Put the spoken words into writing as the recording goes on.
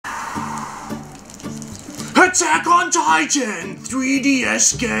Attack on Titan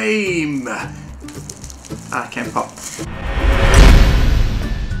 3DS game. I can't pop.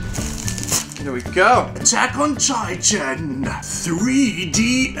 There we go. Attack on Titan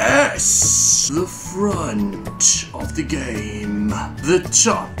 3DS. The front of the game. The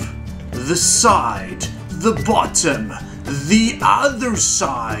top. The side. The bottom. The other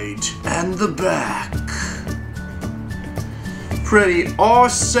side. And the back. Pretty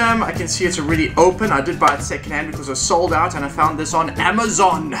awesome. I can see it's already open. I did buy it secondhand because it was sold out and I found this on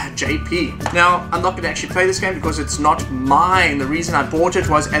Amazon JP. Now, I'm not going to actually play this game because it's not mine. The reason I bought it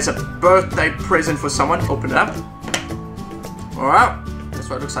was as a birthday present for someone. Open it up. Alright, that's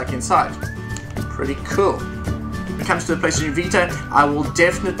what it looks like inside. Pretty cool. When it comes to the PlayStation Vita, I will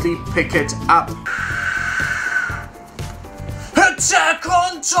definitely pick it up. Attack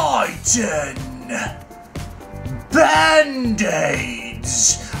on Titan!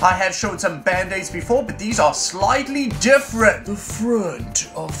 Band-Aids! I have shown some Band-Aids before, but these are slightly different. The front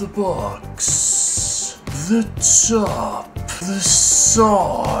of the box. The top. The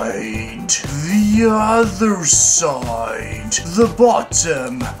side. The other side. The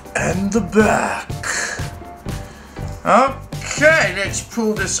bottom. And the back. Okay, let's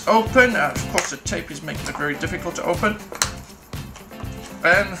pull this open. Of course, the tape is making it very difficult to open.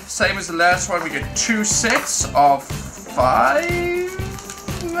 And same as the last one, we get 2 sets of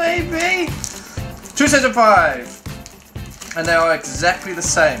 5, maybe? 2 sets of 5. And they are exactly the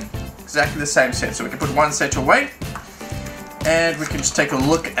same. Exactly the same set. So we can put 1 set away. And we can just take a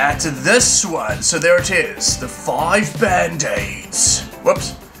look at this one. So there it is. The 5 Band-Aids.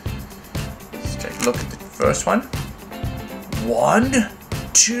 Whoops. Let's take a look at the first one. 1,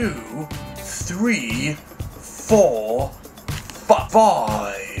 2, 3, 4,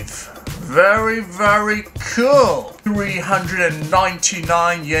 5. Very, very cool.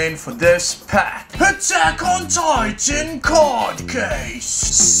 399 yen for this pack. Attack on Titan card case.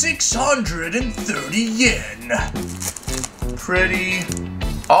 630 yen. Pretty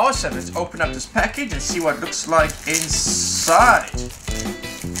awesome. Let's open up this package and see what it looks like inside.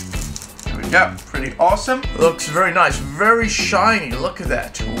 There we go. Pretty awesome. Looks very nice. Very shiny. Look at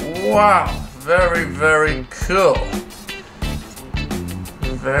that. Wow. Very, very cool.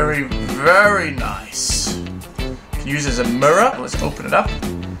 Very, very nice. You can use it as a mirror. Let's open it up.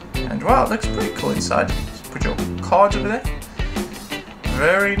 And wow, it looks pretty cool inside. Just put your cards over there.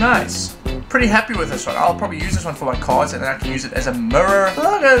 Very nice. Pretty happy with this one. I'll probably use this one for my cards and then I can use it as a mirror.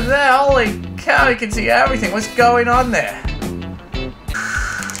 Look at that. Holy cow, you can see everything. What's going on there?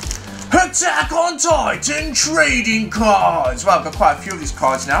 Attack on Titan trading cards. Well, I've got quite a few of these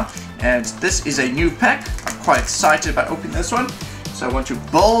cards now. And this is a new pack. I'm quite excited about opening this one. So I want to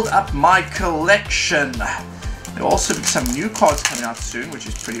build up my collection. There will also be some new cards coming out soon, which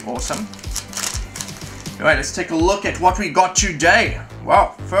is pretty awesome. Alright, let's take a look at what we got today.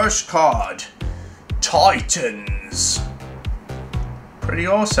 Wow, first card. Titans. Pretty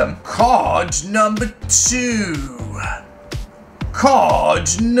awesome. Card number 2. Card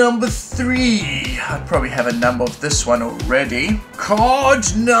number 3. I probably have a number of this one already. Card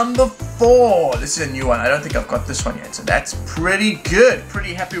number 4. This is a new one. I don't think I've got this one yet. So that's pretty good.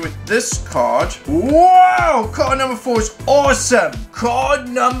 Pretty happy with this card. Wow! Card number 4 is awesome. Card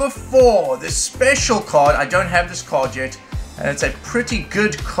number 4. This special card. I don't have this card yet. And it's a pretty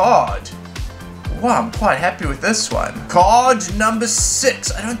good card. Wow, I'm quite happy with this one. Card number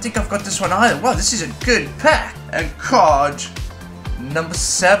 6. I don't think I've got this one either. Wow, this is a good pack. And card number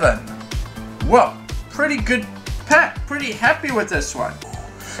 7. Whoa, pretty good pack. Pretty happy with this one.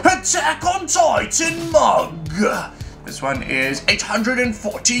 Attack on Titan mug. This one is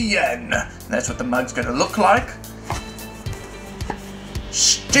 840 yen. That's what the mug's gonna look like.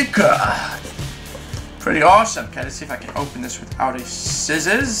 Sticker. Pretty awesome. Okay, let's see if I can open this without a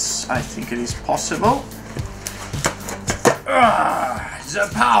scissors. I think it is possible. The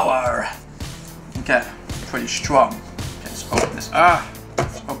power. Okay, pretty strong. Open this.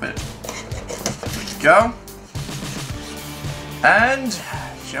 Let's open it. There we go. And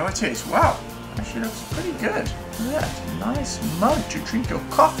here it is. Wow. Actually looks pretty good. Look at that. Nice mug to drink your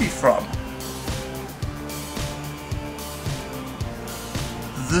coffee from.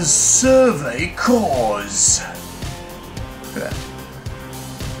 The survey cause. Look at that.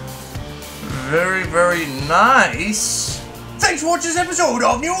 Very, very nice. Thanks for watching this episode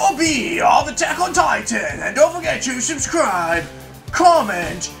of New OP of Attack on Titan. And don't forget to subscribe,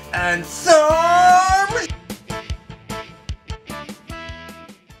 comment, and thumb.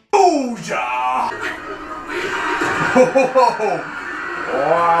 Booyah!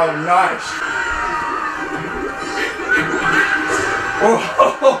 Wow, nice. Oh.